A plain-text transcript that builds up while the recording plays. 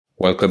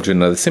Welcome to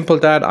another Simple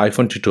Dad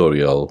iPhone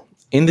tutorial.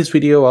 In this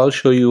video, I'll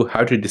show you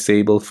how to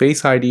disable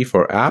Face ID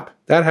for apps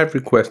that have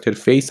requested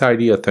Face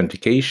ID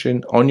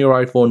authentication on your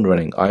iPhone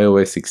running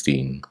iOS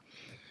 16.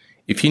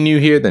 If you're new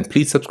here, then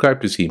please subscribe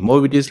to see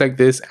more videos like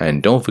this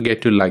and don't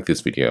forget to like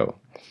this video.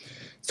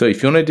 So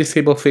if you want to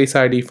disable Face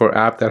ID for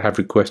apps that have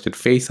requested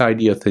Face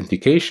ID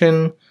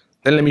authentication,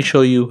 then let me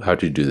show you how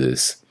to do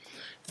this.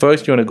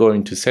 First, you want to go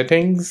into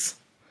Settings.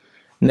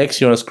 Next,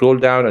 you want to scroll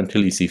down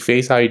until you see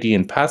Face ID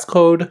and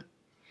passcode.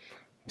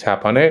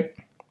 Tap on it.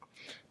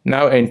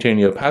 Now enter in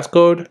your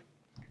passcode.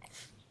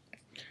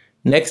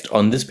 Next,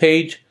 on this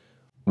page,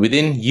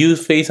 within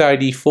Use Face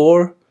ID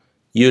for,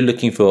 you're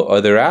looking for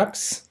other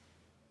apps.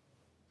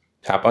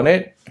 Tap on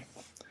it.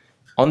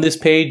 On this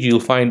page, you'll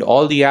find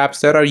all the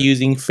apps that are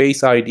using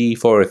Face ID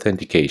for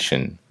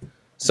authentication.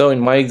 So in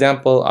my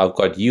example, I've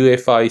got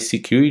UEFI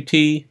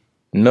Security,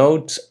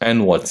 Notes,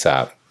 and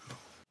WhatsApp.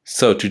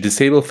 So to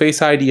disable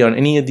Face ID on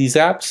any of these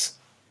apps,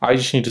 I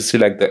just need to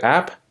select the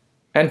app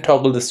and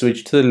toggle the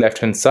switch to the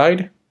left-hand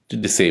side to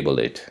disable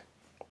it.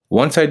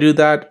 Once I do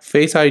that,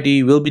 Face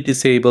ID will be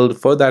disabled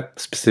for that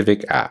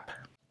specific app.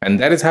 And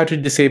that is how to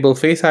disable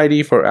Face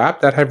ID for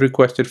apps that have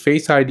requested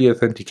Face ID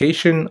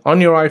authentication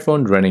on your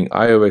iPhone running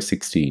iOS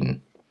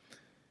 16.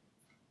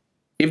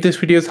 If this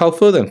video is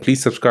helpful, then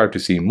please subscribe to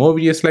see more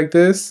videos like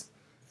this.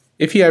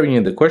 If you have any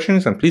other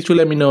questions, then please do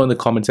let me know in the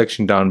comment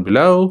section down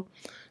below.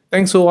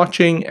 Thanks for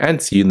watching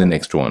and see you in the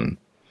next one.